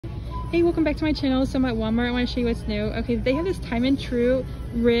Hey, welcome back to my channel. So I'm at Walmart. I want to show you what's new. Okay, they have this time and true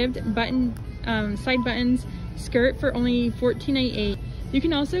ribbed button side buttons skirt for only $14.98. You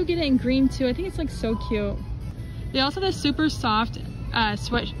can also get it in green too. I think it's like so cute. They also have this super soft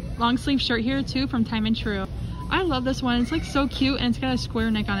sweat long sleeve shirt here too from Time and True. I love this one. It's like so cute and it's got a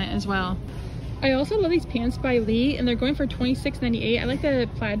square neck on it as well. I also love these pants by Lee and they're going for $26.98. I like the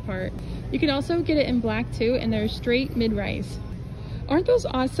plaid part. You can also get it in black too and they're straight mid-rise. Aren't those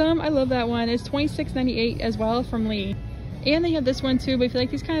awesome? I love that one. It's $26.98 as well from Lee. And they have this one too, but if you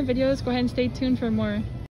like these kind of videos, go ahead and stay tuned for more.